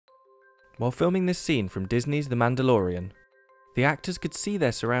While filming this scene from Disney's The Mandalorian, the actors could see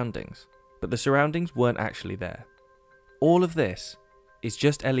their surroundings, but the surroundings weren't actually there. All of this is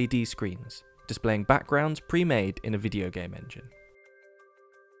just LED screens, displaying backgrounds pre-made in a video game engine.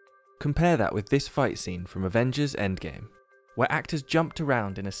 Compare that with this fight scene from Avengers Endgame, where actors jumped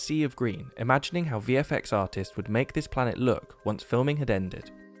around in a sea of green, imagining how VFX artists would make this planet look once filming had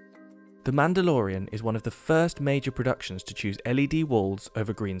ended. The Mandalorian is one of the first major productions to choose LED walls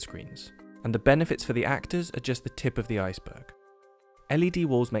over green screens, and the benefits for the actors are just the tip of the iceberg. LED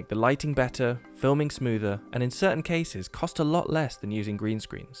walls make the lighting better, filming smoother, and in certain cases cost a lot less than using green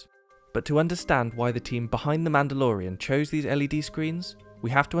screens. But to understand why the team behind The Mandalorian chose these LED screens, we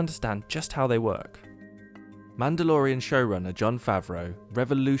have to understand just how they work. Mandalorian showrunner Jon Favreau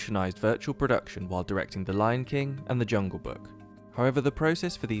revolutionized virtual production while directing The Lion King and The Jungle Book. However, the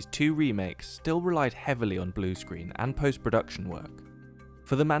process for these two remakes still relied heavily on blue screen and post-production work.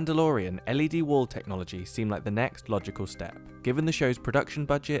 For The Mandalorian, LED wall technology seemed like the next logical step, given the show's production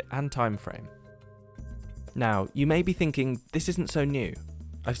budget and time frame. Now, you may be thinking, this isn't so new.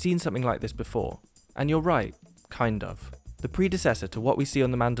 I've seen something like this before. And you're right, kind of. The predecessor to what we see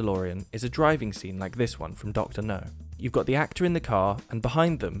on The Mandalorian is a driving scene like this one from Dr. No. You've got the actor in the car, and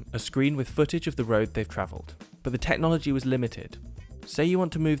behind them, a screen with footage of the road they've travelled. But the technology was limited. Say you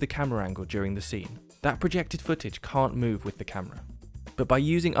want to move the camera angle during the scene. That projected footage can't move with the camera. But by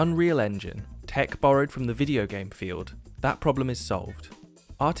using Unreal Engine, tech borrowed from the video game field, that problem is solved.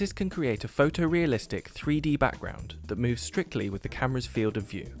 Artists can create a photorealistic 3D background that moves strictly with the camera's field of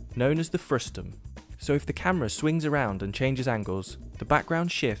view, known as the frustum. So if the camera swings around and changes angles, the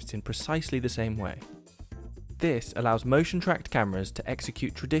background shifts in precisely the same way. This allows motion-tracked cameras to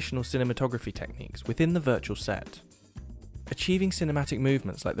execute traditional cinematography techniques within the virtual set, achieving cinematic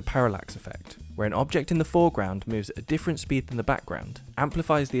movements like the parallax effect, where an object in the foreground moves at a different speed than the background,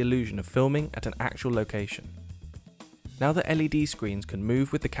 amplifies the illusion of filming at an actual location. Now that LED screens can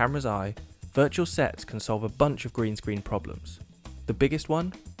move with the camera's eye, virtual sets can solve a bunch of green screen problems. The biggest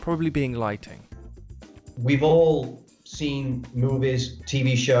one probably being lighting. We've all seen movies,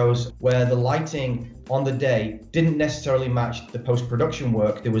 TV shows, where the lighting on the day didn't necessarily match the post-production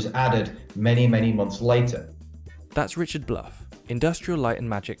work that was added many months later. That's Richard Bluff, Industrial Light and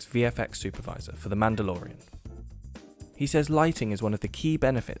Magic's VFX supervisor for The Mandalorian. He says lighting is one of the key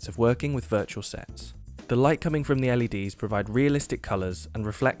benefits of working with virtual sets. The light coming from the LEDs provide realistic colours and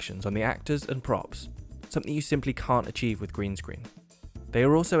reflections on the actors and props, something you simply can't achieve with green screen. They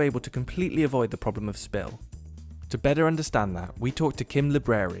are also able to completely avoid the problem of spill. To better understand that, we talked to Kim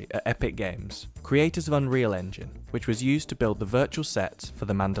Libreri at Epic Games, creators of Unreal Engine, which was used to build the virtual sets for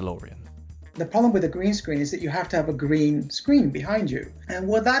The Mandalorian. The problem with a green screen is that you have to have a green screen behind you. And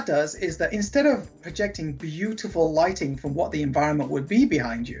what that does is that instead of projecting beautiful lighting from what the environment would be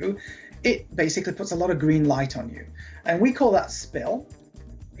behind you, it basically puts a lot of green light on you. And we call that spill.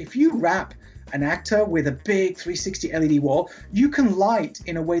 If you wrap an actor with a big 360 LED wall, you can light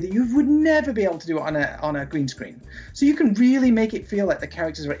in a way that you would never be able to do on a green screen. So you can really make it feel like the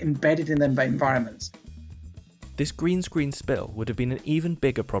characters are embedded in them by environments. This green screen spill would have been an even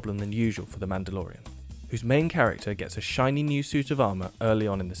bigger problem than usual for The Mandalorian, whose main character gets a shiny new suit of armour early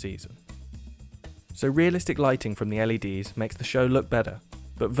on in the season. So realistic lighting from the LEDs makes the show look better,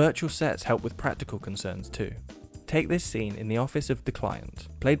 but virtual sets help with practical concerns too. Take this scene in the office of the client,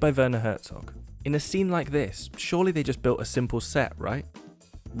 played by Werner Herzog. In a scene like this, surely they just built a simple set, right?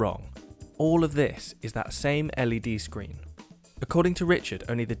 Wrong. All of this is that same LED screen. According to Richard,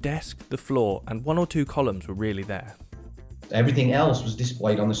 only the desk, the floor, and one or two columns were really there. Everything else was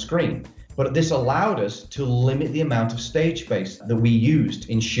displayed on the screen. But this allowed us to limit the amount of stage space that we used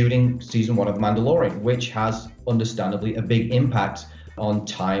in shooting season 1 of The Mandalorian, which has understandably a big impact on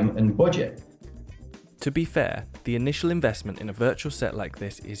time and budget. To be fair, the initial investment in a virtual set like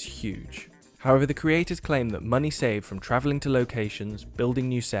this is huge. However, the creators claim that money saved from travelling to locations, building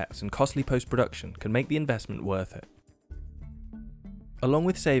new sets, and costly post-production can make the investment worth it. Along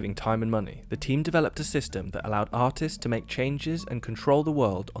with saving time and money, the team developed a system that allowed artists to make changes and control the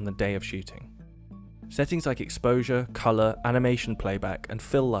world on the day of shooting. Settings like exposure, colour, animation playback, and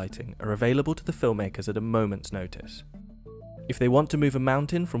fill lighting are available to the filmmakers at a moment's notice. If they want to move a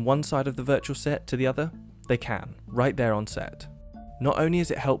mountain from one side of the virtual set to the other, they can, right there on set. Not only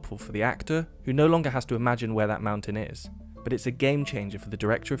is it helpful for the actor, who no longer has to imagine where that mountain is, but it's a game changer for the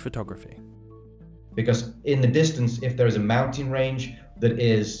director of photography. Because in the distance, if there is a mountain range that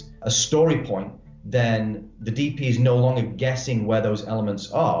is a story point, then the DP is no longer guessing where those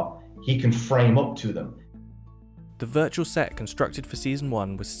elements are. He can frame up to them. The virtual set constructed for season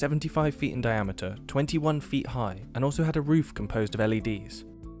 1 was 75 feet in diameter, 21 feet high, and also had a roof composed of LEDs.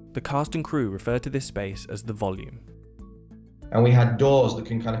 The cast and crew refer to this space as the volume. And we had doors that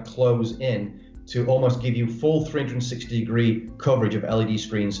can kind of close in to almost give you full 360-degree coverage of LED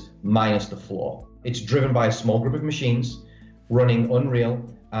screens minus the floor. It's driven by a small group of machines running Unreal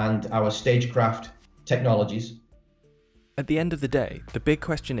and our stagecraft technologies. At the end of the day, the big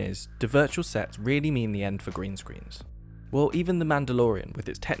question is, do virtual sets really mean the end for green screens? Well, even The Mandalorian, with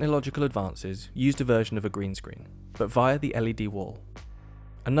its technological advances, used a version of a green screen, but via the LED wall.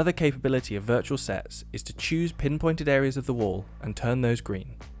 Another capability of virtual sets is to choose pinpointed areas of the wall and turn those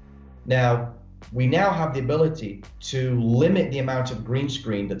green. Now, we now have the ability to limit the amount of green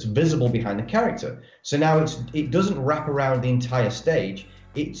screen that's visible behind the character. So now it doesn't wrap around the entire stage,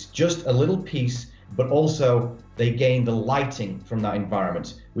 it's just a little piece, but also they gain the lighting from that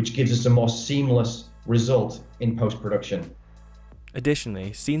environment, which gives us a more seamless result in post-production.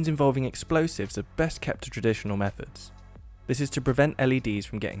 Additionally, scenes involving explosives are best kept to traditional methods. This is to prevent LEDs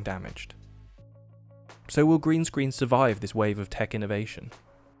from getting damaged. So will green screens survive this wave of tech innovation?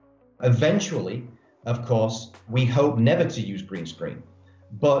 Eventually, of course, we hope never to use green screen,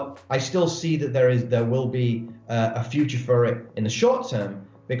 but I still see that there will be a future for it in the short term,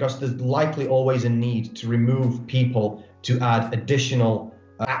 because there's likely always a need to remove people to add additional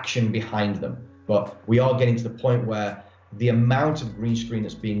action behind them. But we are getting to the point where the amount of green screen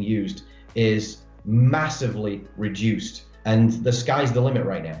that's being used is massively reduced, and the sky's the limit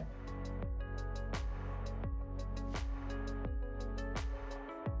right now.